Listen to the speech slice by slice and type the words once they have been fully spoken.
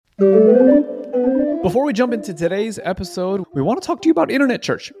Before we jump into today's episode, we want to talk to you about Internet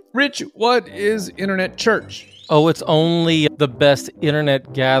Church. Rich, what is Internet Church? Oh, it's only the best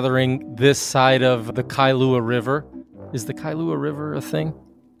internet gathering this side of the Kailua River. Is the Kailua River a thing?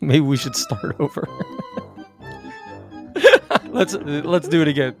 Maybe we should start over. Let's do it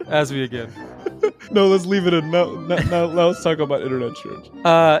again. Ask me again. No, let's leave it in. Now let's talk about Internet Church.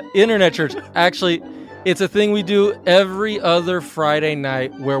 Internet Church. Actually, it's a thing we do every other Friday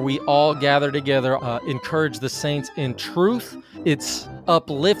night where we all gather together, encourage the saints in truth. It's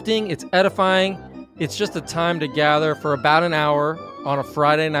uplifting. It's edifying. It's just a time to gather for about an hour on a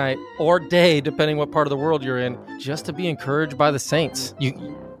Friday night or day, depending what part of the world you're in, just to be encouraged by the saints.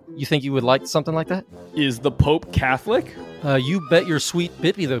 You think you would like something like that? Is the Pope Catholic? You bet your sweet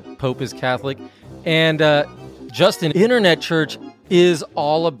bippy the Pope is Catholic. And Justin, Internet Church is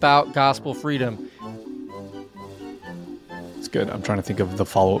all about gospel freedom. It's good. I'm trying to think of the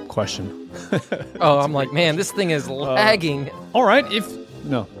follow-up question. I'm like, man, this thing is lagging. All right.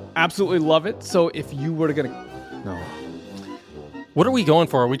 Absolutely love it. So if you were to No. What are we going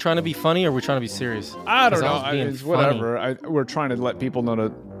for? Are we trying to be funny or are we trying to be serious? I don't know. It's whatever. We're trying to let people know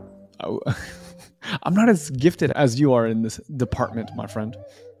to... I'm not as gifted as you are in this department, my friend.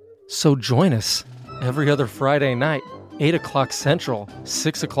 So join us every other Friday night, 8 o'clock Central,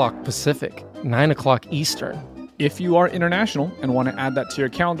 6 o'clock Pacific, 9 o'clock Eastern. If you are international and want to add that to your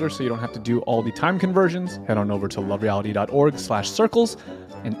calendar so you don't have to do all the time conversions, head on over to lovereality.org/circles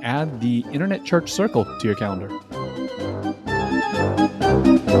and add the Internet Church Circle to your calendar.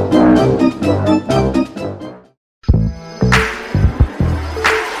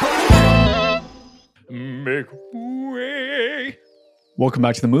 Make way. Welcome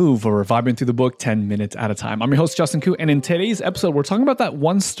back to The Move, where we're vibing through the book 10 minutes at a time. I'm your host, Justin Koo, and in today's episode, we're talking about that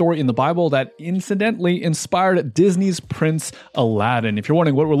one story in the Bible that incidentally inspired Disney's Prince Aladdin. If you're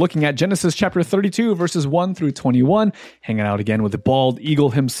wondering what we're looking at, Genesis chapter 32, verses 1 through 21, hanging out again with the bald eagle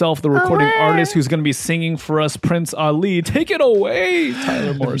himself, the recording artist who's going to be singing for us, Prince Ali. Take it away,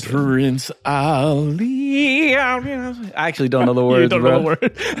 Tyler Morrison. Prince Ali. I actually don't know the words, You don't know the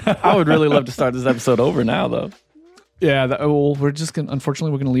word. I would really love to start this episode over now, though. Yeah, we're just going to,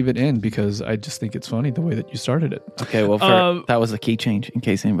 unfortunately, we're going to leave it in because I just think it's funny the way that you started it. Okay, well, that was a key change, in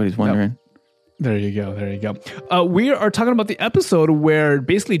case anybody's wondering. There you go. We are talking about the episode where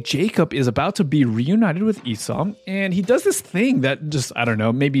basically Jacob is about to be reunited with Esau, and he does this thing that just, I don't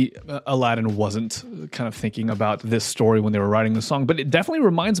know, maybe Aladdin wasn't kind of thinking about this story when they were writing the song, but it definitely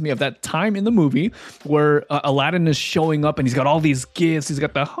reminds me of that time in the movie where Aladdin is showing up and he's got all these gifts. He's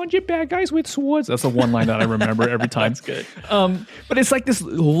got the 100 bad guys with swords. That's the one line that I remember every time. That's good. But it's like this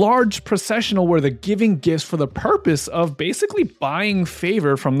large processional where they're giving gifts for the purpose of basically buying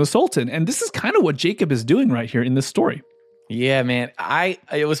favor from the Sultan. And this is kind of what Jacob is doing right here in this story. Yeah, man.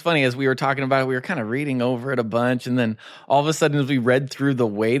 It was funny as we were talking about it, we were kind of reading over it a bunch, and then all of a sudden as we read through the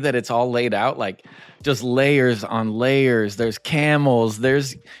way that it's all laid out, like just layers on layers, there's camels,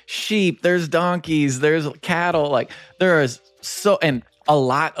 there's sheep, there's donkeys, there's cattle, like there is and a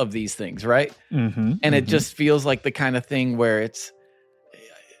lot of these things, right? And it just feels like the kind of thing where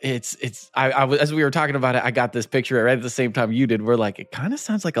I was, as we were talking about it, I got this picture right at the same time you did. We're like, it kind of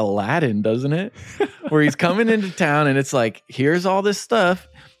sounds like Aladdin, doesn't it? Where he's coming into town and it's like, here's all this stuff.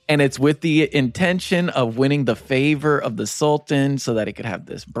 And it's with the intention of winning the favor of the Sultan so that he could have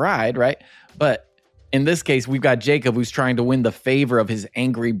this bride, right? But in this case, we've got Jacob who's trying to win the favor of his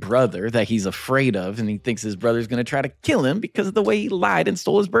angry brother that he's afraid of. And he thinks his brother's going to try to kill him because of the way he lied and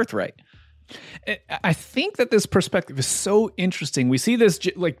stole his birthright. I think that this perspective is so interesting. We see this,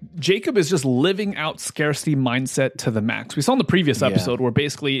 like Jacob is just living out scarcity mindset to the max. We saw in the previous episode where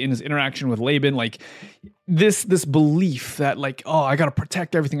basically in his interaction with Laban, like this belief that like, oh, I got to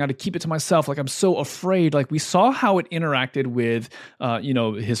protect everything. I got to keep it to myself. Like I'm so afraid. Like we saw how it interacted with,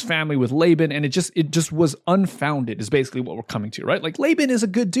 his family with Laban, and it just was unfounded is basically what we're coming to, right? Like Laban is a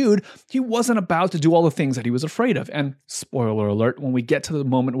good dude. He wasn't about to do all the things that he was afraid of. And spoiler alert, when we get to the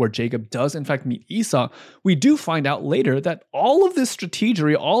moment where Jacob does in fact meet Esau, we do find out later that all of this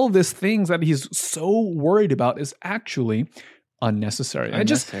strategery, all of these things that he's so worried about is actually unnecessary. I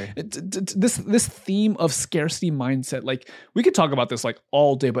just this theme of scarcity mindset, like we could talk about this like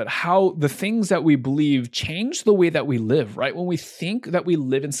all day, but how the things that we believe change the way that we live, right? When we think that we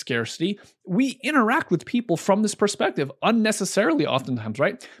live in scarcity, we interact with people from this perspective unnecessarily oftentimes,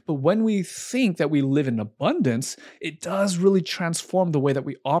 right? But when we think that we live in abundance, it does really transform the way that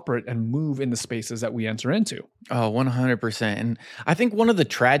we operate and move in the spaces that we enter into. Oh, 100%. And I think one of the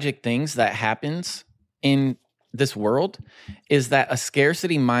tragic things that happens in this world is that a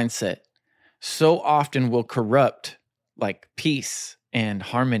scarcity mindset so often will corrupt like peace and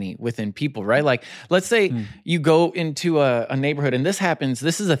harmony within people, right? Like, let's say you go into a neighborhood, and this happens.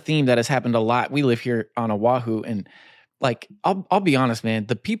 This is a theme that has happened a lot. We live here on Oahu, and like, I'll be honest, man,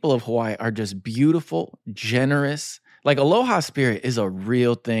 the people of Hawaii are just beautiful, generous. Like, aloha spirit is a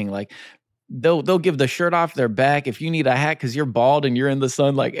real thing. Like, they'll give the shirt off their back if you need a hat because you're bald and you're in the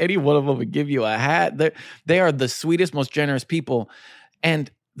sun. Like, any one of them would give you a hat. They are the sweetest, most generous people. And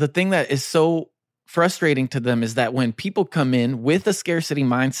the thing that is so frustrating to them is that when people come in with a scarcity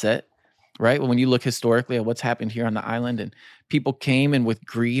mindset, right? When you look historically at what's happened here on the island, and people came in with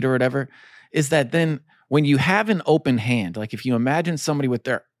greed or whatever, is that then when you have an open hand, like if you imagine somebody with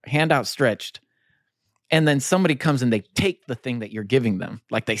their hand outstretched, and then somebody comes and they take the thing that you're giving them,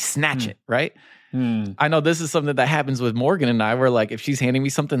 like they snatch it, right? I know this is something that happens with Morgan and I, where like if she's handing me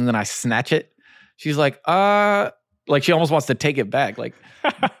something and then I snatch it, she's like she almost wants to take it back. Like,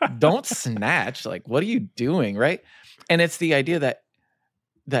 don't snatch. Like, what are you doing, right? And it's the idea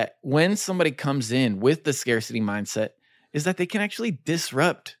that when somebody comes in with the scarcity mindset, is that they can actually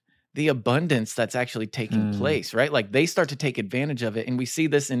disrupt the abundance that's actually taking place, right? Like, they start to take advantage of it. And we see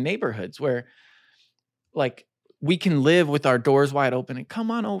this in neighborhoods where, like, we can live with our doors wide open and come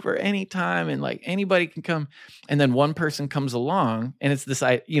on over anytime, and like anybody can come. And then one person comes along, and it's this,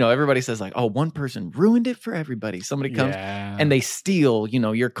 everybody says like, oh, one person ruined it for everybody. Somebody comes and they steal,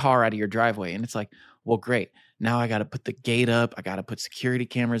 your car out of your driveway. And it's like, well, great. Now I got to put the gate up. I got to put security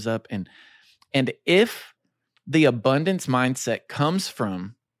cameras up. And if the abundance mindset comes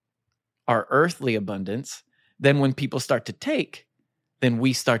from our earthly abundance, then when people start to take, then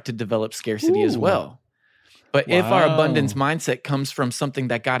we start to develop scarcity as well. But if our abundance mindset comes from something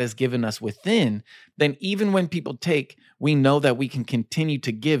that God has given us within, then even when people take, we know that we can continue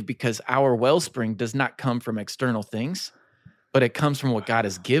to give because our wellspring does not come from external things, but it comes from what God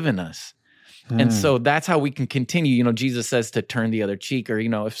has given us. And so that's how we can continue. Jesus says to turn the other cheek, or,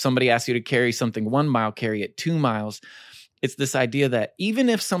 if somebody asks you to carry something 1 mile, carry it 2 miles. It's this idea that even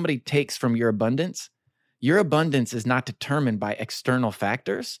if somebody takes from your abundance is not determined by external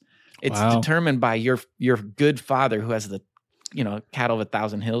factors. It's determined by your good father who has the, cattle of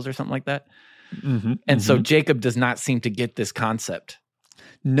 1,000 hills or something like that. So Jacob does not seem to get this concept.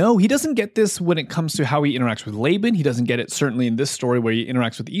 No, he doesn't get this when it comes to how he interacts with Laban. He doesn't get it certainly in this story where he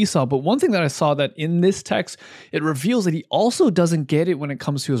interacts with Esau. But one thing that I saw that in this text, it reveals that he also doesn't get it when it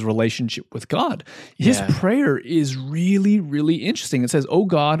comes to his relationship with God. His prayer is really, really interesting. It says, "Oh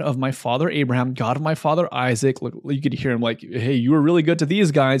God of my father Abraham, God of my father Isaac." Look, you could hear him like, "Hey, you were really good to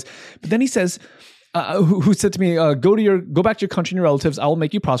these guys." But then he says, who said to me, go back to your country and your relatives, I will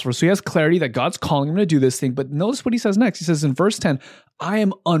make you prosperous. So he has clarity that God's calling him to do this thing. But notice what he says next. He says in verse 10, I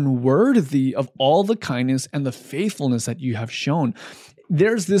am unworthy of all the kindness and the faithfulness that you have shown.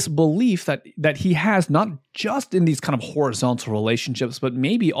 There's this belief that he has, not just in these kind of horizontal relationships, but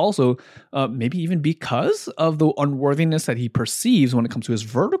maybe also, maybe even because of the unworthiness that he perceives when it comes to his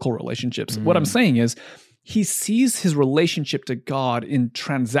vertical relationships. What I'm saying is, he sees his relationship to God in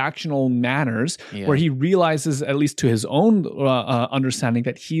transactional manners where he realizes, at least to his own understanding,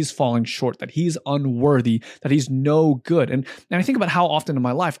 that he's falling short, that he's unworthy, that he's no good. And I think about how often in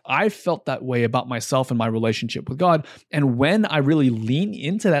my life I've felt that way about myself and my relationship with God. And when I really lean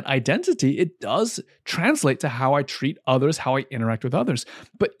into that identity, it does translate to how I treat others, how I interact with others.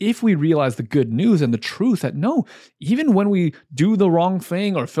 But if we realize the good news and the truth that no, even when we do the wrong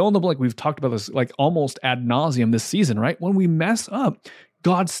thing or fill in the blank, we've talked about this like almost ad nauseum this season, right? When we mess up,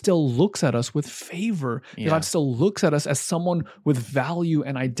 God still looks at us with favor. God still looks at us as someone with value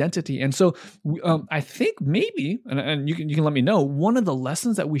and identity. And so I think maybe, and you can let me know, one of the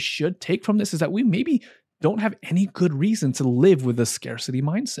lessons that we should take from this is that we maybe don't have any good reason to live with a scarcity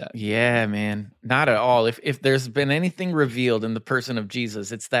mindset. Yeah, man. Not at all. If there's been anything revealed in the person of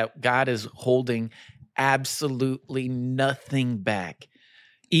Jesus, it's that God is holding absolutely nothing back.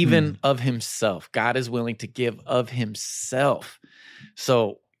 Even of himself. God is willing to give of himself.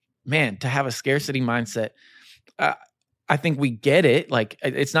 So, man, to have a scarcity mindset, I think we get it. Like,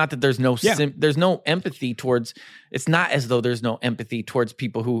 it's not that there's no there's no empathy towards, it's not as though there's no empathy towards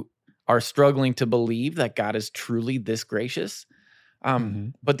people who are struggling to believe that God is truly this gracious.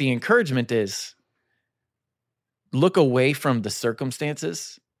 But the encouragement is, look away from the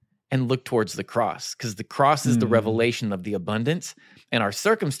circumstances and look towards the cross, because the cross is the revelation of the abundance, and our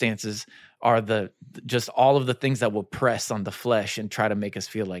circumstances are just all of the things that will press on the flesh and try to make us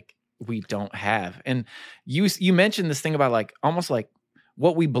feel like we don't have. And you mentioned this thing about like almost like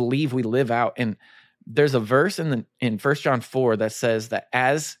what we believe we live out. And there's a verse in 1 John 4 that says that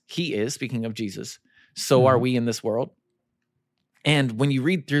as he is, speaking of Jesus, so are we in this world. And when you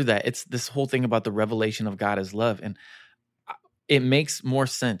read through that, it's this whole thing about the revelation of God as love. And it makes more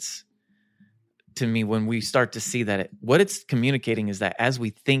sense to me when we start to see that what it's communicating is that as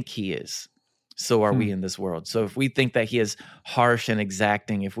we think he is, so are we in this world. So if we think that he is harsh and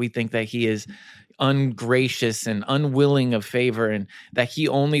exacting, if we think that he is ungracious and unwilling of favor, and that he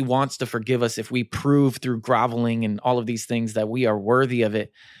only wants to forgive us if we prove through groveling and all of these things that we are worthy of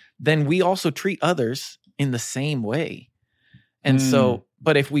it, then we also treat others in the same way. And so,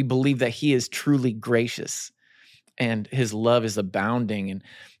 but if we believe that he is truly gracious and his love is abounding, and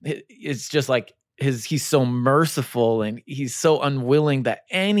it's just like he's so merciful and he's so unwilling that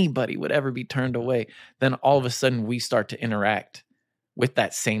anybody would ever be turned away, then all of a sudden we start to interact with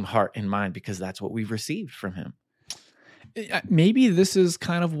that same heart in mind because that's what we've received from him. Maybe this is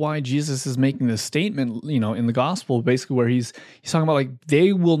kind of why Jesus is making this statement, in the gospel, basically where he's talking about, like,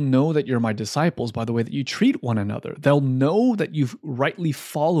 they will know that you're my disciples by the way that you treat one another. They'll know that you've rightly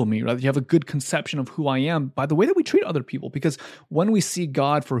follow me, right? You have a good conception of who I am by the way that we treat other people. Because when we see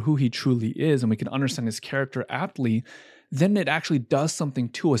God for who he truly is and we can understand his character aptly, then it actually does something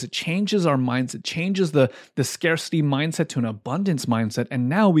to us. It changes our minds. It changes the scarcity mindset to an abundance mindset. And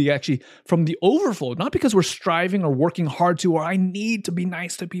now we actually, from the overflow, not because we're striving or working hard to, or I need to be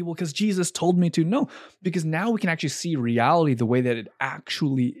nice to people because Jesus told me to. No, because now we can actually see reality the way that it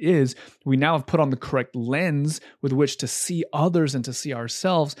actually is. We now have put on the correct lens with which to see others and to see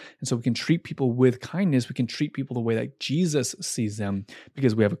ourselves. And so we can treat people with kindness. We can treat people the way that Jesus sees them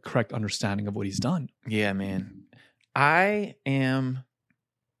because we have a correct understanding of what he's done. Yeah, man. I am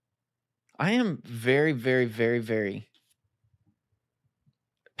very, very, very, very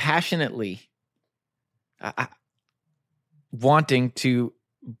passionately wanting to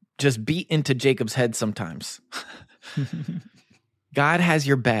just beat into Jacob's head sometimes. God has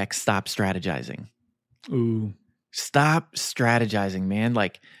your back. Stop strategizing. Ooh. Stop strategizing, man.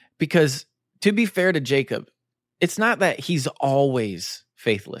 Because to be fair to Jacob, it's not that he's always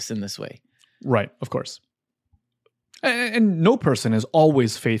faithless in this way. Right, of course. And no person is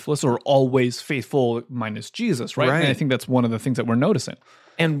always faithless or always faithful minus Jesus, right? And I think that's one of the things that we're noticing.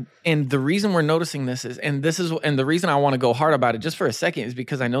 And the reason we're noticing this is, and the reason I want to go hard about it just for a second is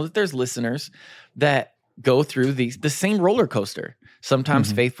because I know that there's listeners that go through the same roller coaster,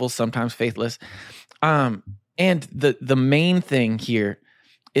 sometimes faithful, sometimes faithless. And the main thing here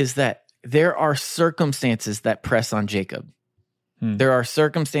is that there are circumstances that press on Jacob. There are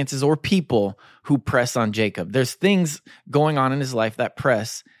circumstances or people who press on Jacob. There's things going on in his life that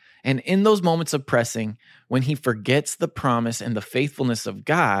press. And in those moments of pressing, when he forgets the promise and the faithfulness of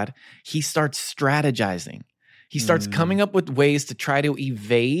God, he starts strategizing. He starts coming up with ways to try to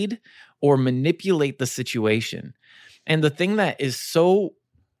evade or manipulate the situation. And the thing that is so,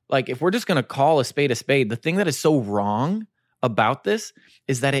 if we're just going to call a spade, the thing that is so wrong about this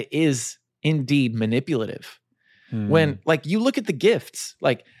is that it is indeed manipulative. When, you look at the gifts,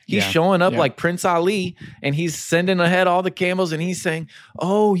 he's showing up like Prince Ali and he's sending ahead all the camels and he's saying,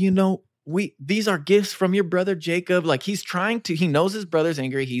 oh, these are gifts from your brother Jacob. He knows his brother's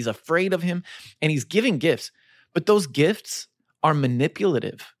angry. He's afraid of him and he's giving gifts. But those gifts are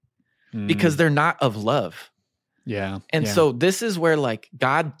manipulative because they're not of love. Yeah. And so this is where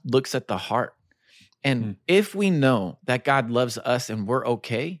God looks at the heart. And if we know that God loves us and we're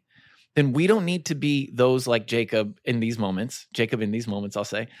okay, then we don't need to be those like Jacob in these moments, I'll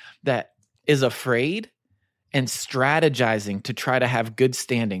say, that is afraid and strategizing to try to have good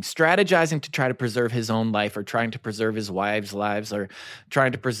standing, strategizing to try to preserve his own life or trying to preserve his wife's lives or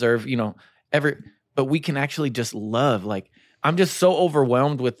trying to preserve, but we can actually just love. I'm just so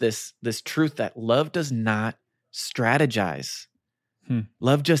overwhelmed with this truth that love does not strategize.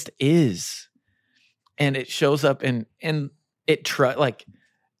 Love just is. And it shows up and it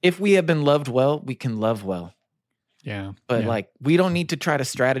if we have been loved well, we can love well. Yeah. But we don't need to try to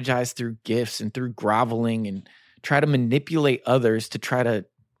strategize through gifts and through groveling and try to manipulate others to try to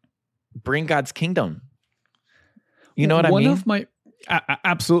bring God's kingdom. You know what I mean?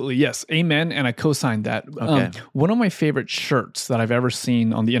 Absolutely. Yes. Amen. And I co-signed that. Okay. One of my favorite shirts that I've ever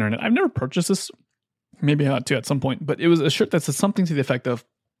seen on the internet, I've never purchased this. Maybe I ought to at some point, but it was a shirt that says something to the effect of,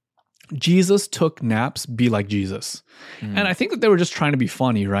 Jesus took naps, be like Jesus. And I think that they were just trying to be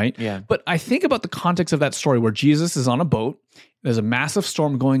funny, right? Yeah. But I think about the context of that story where Jesus is on a boat. There's a massive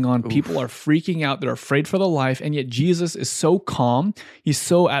storm going on. Oof. People are freaking out. They're afraid for their life. And yet Jesus is so calm. He's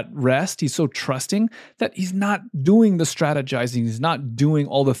so at rest. He's so trusting that he's not doing the strategizing. He's not doing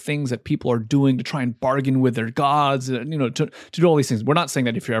all the things that people are doing to try and bargain with their gods, to do all these things. We're not saying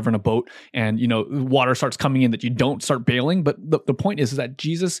that if you're ever in a boat and, water starts coming in that you don't start bailing. But the point is that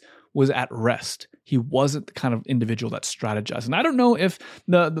Jesus was at rest. He wasn't the kind of individual that strategized. And I don't know if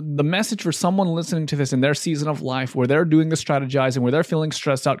the message for someone listening to this in their season of life where they're doing the strategize and where they're feeling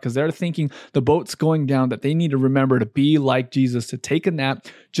stressed out because they're thinking the boat's going down, that they need to remember to be like Jesus, to take a nap,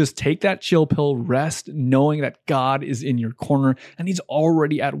 just take that chill pill, rest, knowing that God is in your corner and he's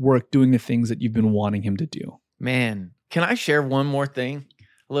already at work doing the things that you've been wanting him to do. Man, can I share one more thing?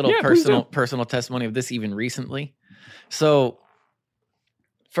 A little personal testimony of this even recently. So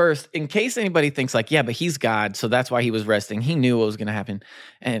first, in case anybody thinks like, yeah, but he's God, so that's why he was resting. He knew what was going to happen.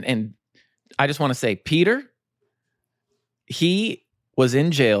 And I just want to say, Peter, he was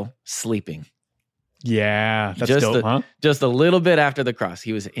in jail sleeping. Yeah, that's dope, huh? Just a little bit after the cross,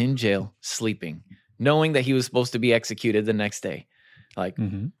 he was in jail sleeping, knowing that he was supposed to be executed the next day. Like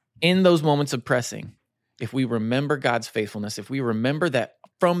in those moments of pressing, if we remember God's faithfulness, if we remember that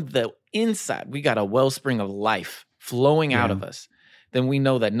from the inside, we got a wellspring of life flowing out of us, then we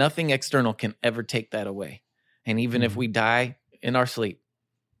know that nothing external can ever take that away. And even if we die in our sleep,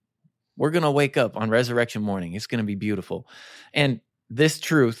 we're going to wake up on resurrection morning. It's going to be beautiful. And this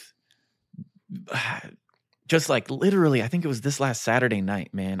truth, just like literally, I think it was this last Saturday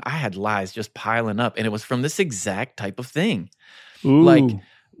night, man, I had lies just piling up. And it was from this exact type of thing. Ooh. Like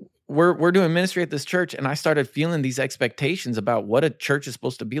we're doing ministry at this church, and I started feeling these expectations about what a church is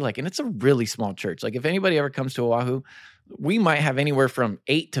supposed to be like. And it's a really small church. Like if anybody ever comes to Oahu, we might have anywhere from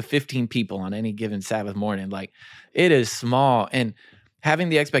 8 to 15 people on any given Sabbath morning. Like it is small. And having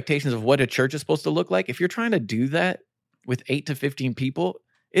the expectations of what a church is supposed to look like, if you're trying to do that with 8 to 15 people,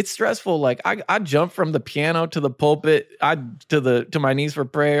 it's stressful. Like I jump from the piano to the pulpit, to my knees for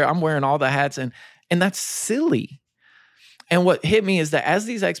prayer. I'm wearing all the hats, and that's silly. And what hit me is that as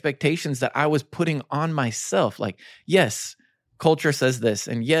these expectations that I was putting on myself, like, yes, culture says this,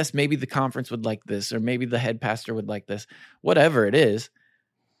 and yes, maybe the conference would like this, or maybe the head pastor would like this, whatever it is,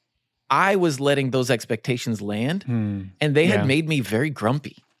 I was letting those expectations land, and they had made me very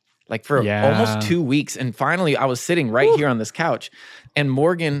grumpy, like for almost 2 weeks. And finally, I was sitting right here on this couch, and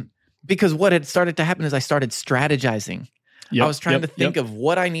Morgan, because what had started to happen is I started strategizing. I was trying to think of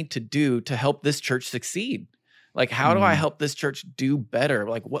what I need to do to help this church succeed. Like, how do I help this church do better?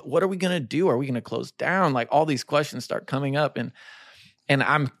 Like, what are we going to do? Are we going to close down? Like, all these questions start coming up, and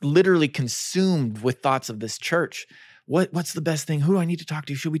I'm literally consumed with thoughts of this church. What's the best thing? Who do I need to talk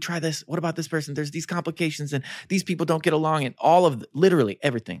to? Should we try this? What about this person? There's these complications, and these people don't get along, and all of literally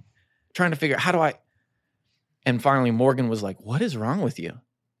everything. Trying to figure out how do I. And finally, Morgan was like, "What is wrong with you?"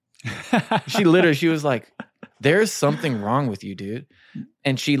 She was like, "There's something wrong with you, dude."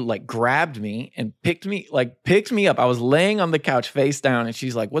 And she like grabbed me and picked me up. I was laying on the couch face down, and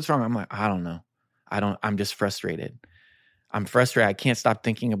she's like, "What's wrong?" I'm like, "I don't know. I'm just frustrated. I'm frustrated. I can't stop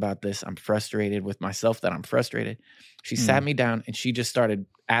thinking about this. I'm frustrated with myself that I'm frustrated." She sat me down, and she just started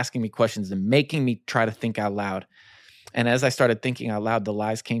asking me questions and making me try to think out loud. And as I started thinking out loud, the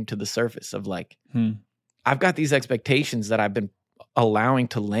lies came to the surface of like, I've got these expectations that I've been allowing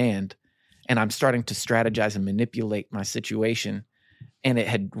to land, and I'm starting to strategize and manipulate my situation. And it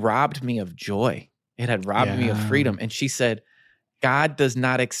had robbed me of joy. It had robbed me of freedom. And she said, God does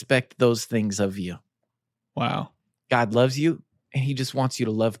not expect those things of you. Wow. God loves you, and he just wants you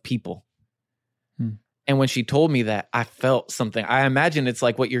to love people. And when she told me that, I felt something. I imagine it's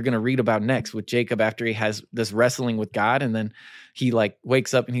like what you're going to read about next with Jacob after he has this wrestling with God, and then he like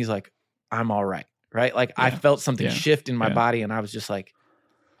wakes up and he's like, I'm all right. Right? Like I felt something shift in my body, and I was just like,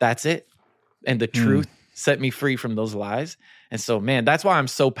 that's it. And the truth set me free from those lies. And so, man, that's why I'm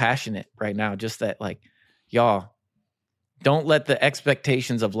so passionate right now. Just that, like, y'all, don't let the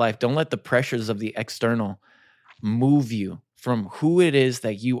expectations of life, don't let the pressures of the external move you from who it is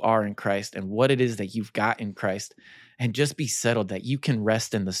that you are in Christ and what it is that you've got in Christ. And just be settled that you can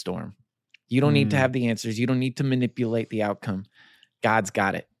rest in the storm. You don't need to have the answers. You don't need to manipulate the outcome. God's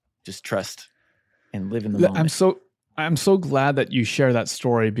got it. Just trust and live in the moment. I'm so glad that you share that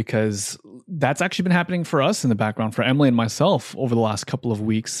story, because that's actually been happening for us in the background, for Emily and myself over the last couple of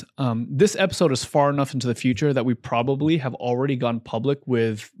weeks. This episode is far enough into the future that we probably have already gone public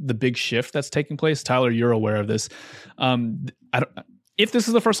with the big shift that's taking place. Tyler, you're aware of this. If this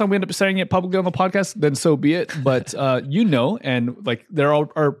is the first time we end up saying it publicly on the podcast, then so be it. But and like there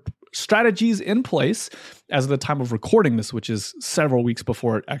are strategies in place as of the time of recording this, which is several weeks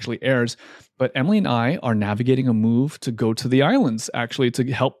before it actually airs. But Emily and I are navigating a move to go to the islands, actually, to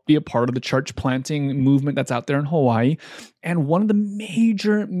help be a part of the church planting movement that's out there in Hawaii. And one of the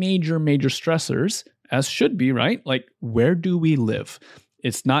major stressors, as should be, right? Like, where do we live?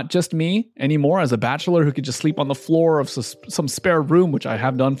 It's not just me anymore as a bachelor who could just sleep on the floor of some spare room, which I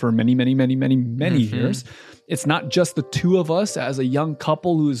have done for many years. It's not just the two of us as a young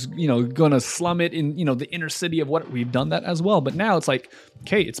couple who's, going to slum it in, the inner city of what we've done that as well. But now it's like,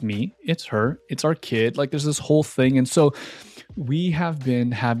 okay, it's me, it's her, it's our kid. Like there's this whole thing. And so we have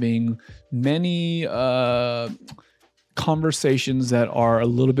been having many conversations that are a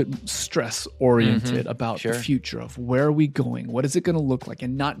little bit stress oriented about the future of where are we going? What is it going to look like?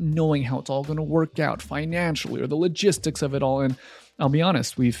 And not knowing how it's all going to work out financially or the logistics of it all. And I'll be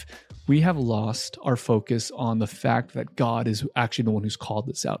honest, we have lost our focus on the fact that God is actually the one who's called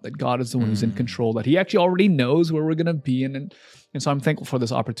this out, that God is the one who's in control, that he actually already knows where we're going to be. And so I'm thankful for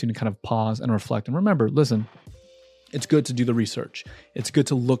this opportunity to kind of pause and reflect and remember, listen, it's good to do the research. It's good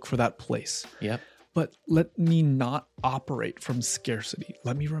to look for that place. Yep. But let me not operate from scarcity.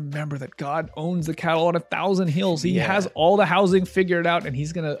 Let me remember that God owns the cattle on 1,000 hills. He has all the housing figured out, and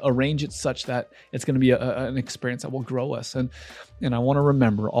he's going to arrange it such that it's going to be an experience that will grow us. And I want to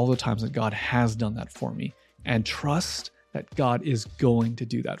remember all the times that God has done that for me and trust that God is going to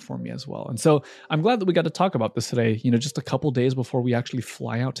do that for me as well. And so I'm glad that we got to talk about this today, just a couple days before we actually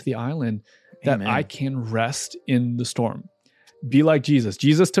fly out to the island, that I can rest in the storm. Be like Jesus.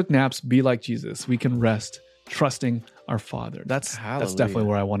 Jesus took naps. Be like Jesus. We can rest, trusting our Father. That's definitely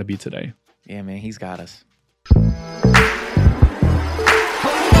where I want to be today. Yeah, man, he's got us.